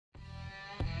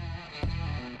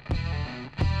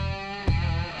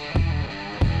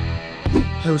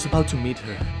I was about to meet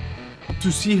her,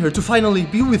 to see her, to finally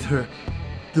be with her.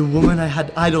 The woman I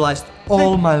had idolized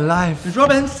all my life. Miss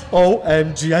Robbins!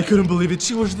 OMG, I couldn't believe it.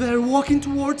 She was there walking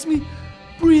towards me,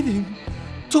 breathing,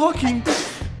 talking.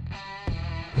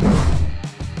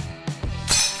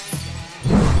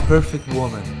 Perfect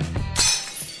woman.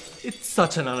 It's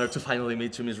such an honor to finally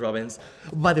meet you, Miss Robbins.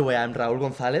 By the way, I'm Raúl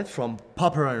González from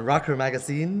Popper and Rocker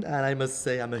magazine, and I must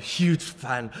say I'm a huge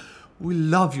fan. We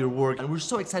love your work, and we're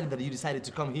so excited that you decided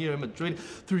to come here in Madrid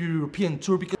through your European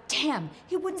tour because... Damn,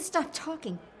 he wouldn't stop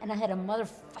talking, and I had a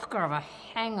motherfucker of a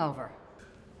hangover.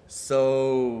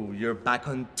 So, you're back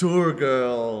on tour,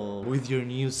 girl, with your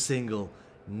new single,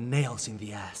 Nails in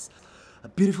the Ass. A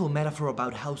beautiful metaphor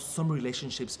about how some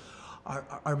relationships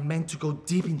are meant to go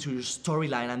deep into your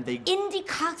storyline and they... Indie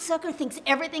cocksucker thinks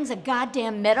everything's a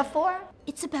goddamn metaphor?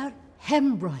 It's about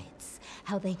hemorrhoids,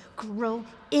 how they grow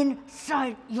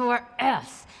inside your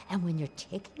ass. And when you're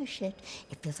taking a shit,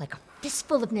 it feels like a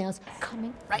fistful of nails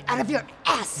coming right out of your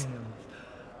ass.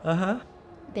 Uh-huh.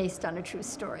 Based on a true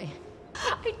story.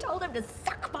 I told him to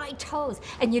suck my toes,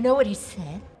 and you know what he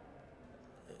said?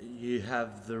 You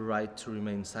have the right to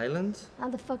remain silent? How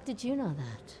the fuck did you know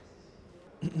that?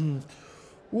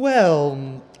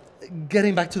 Well,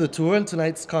 getting back to the tour and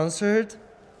tonight's concert,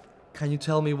 can you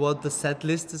tell me what the set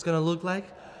list is gonna look like?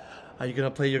 Are you gonna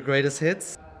play your greatest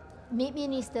hits? Meet me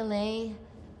in East LA.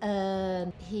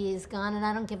 He's gone and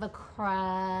I don't give a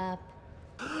crap.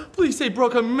 Please say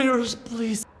Broken Mirrors,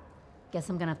 please. Guess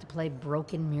I'm gonna have to play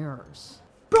Broken Mirrors.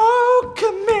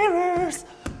 Broken mirrors,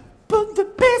 put the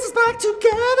pieces back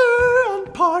together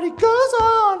and party goes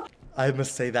on. I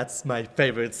must say that's my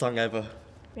favorite song ever.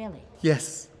 Really?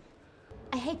 Yes.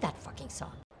 I hate that fucking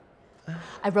song.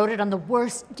 I wrote it on the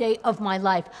worst day of my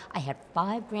life. I had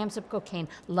 5 grams of cocaine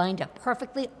lined up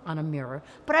perfectly on a mirror,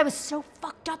 but I was so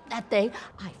fucked up that day,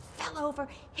 I fell over,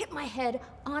 hit my head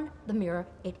on the mirror.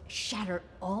 It shattered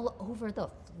all over the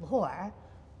floor.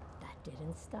 That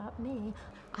didn't stop me.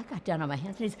 I got down on my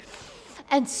hands and knees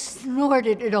and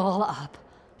snorted it all up.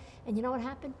 And you know what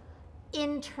happened?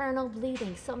 Internal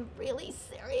bleeding, some really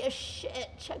serious shit.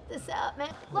 Check this out,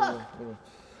 man. Look.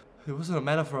 It wasn't a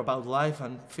metaphor about life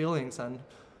and feelings and...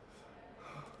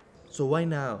 So why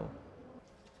now?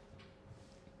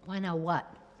 Why now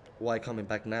what? Why coming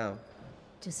back now?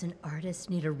 Does an artist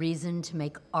need a reason to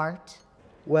make art?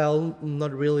 Well,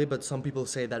 not really, but some people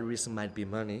say that reason might be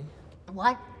money.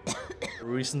 What?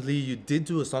 Recently, you did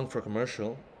do a song for a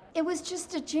commercial. It was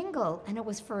just a jingle, and it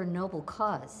was for a noble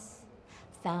cause.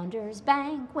 Founders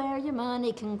Bank, where your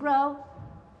money can grow.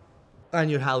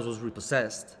 And your house was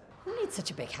repossessed. Who needs such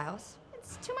a big house?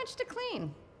 It's too much to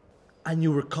clean. And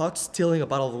you were caught stealing a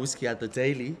bottle of whiskey at the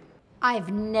Daily.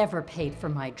 I've never paid for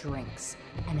my drinks,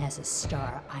 and as a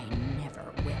star, I never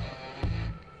will.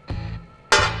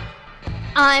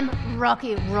 I'm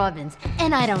Rocky Robbins,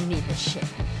 and I don't need this shit.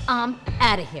 I'm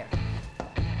out of here.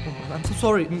 Oh, I'm so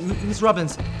sorry, Miss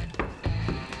Robbins.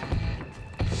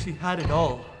 She had it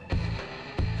all.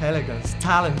 Elegance,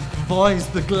 talent, voice,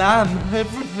 the glam,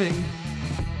 everything.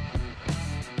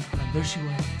 And there she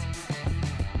went.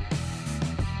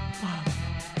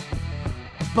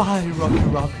 Bye, Rocky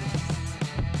Robbins.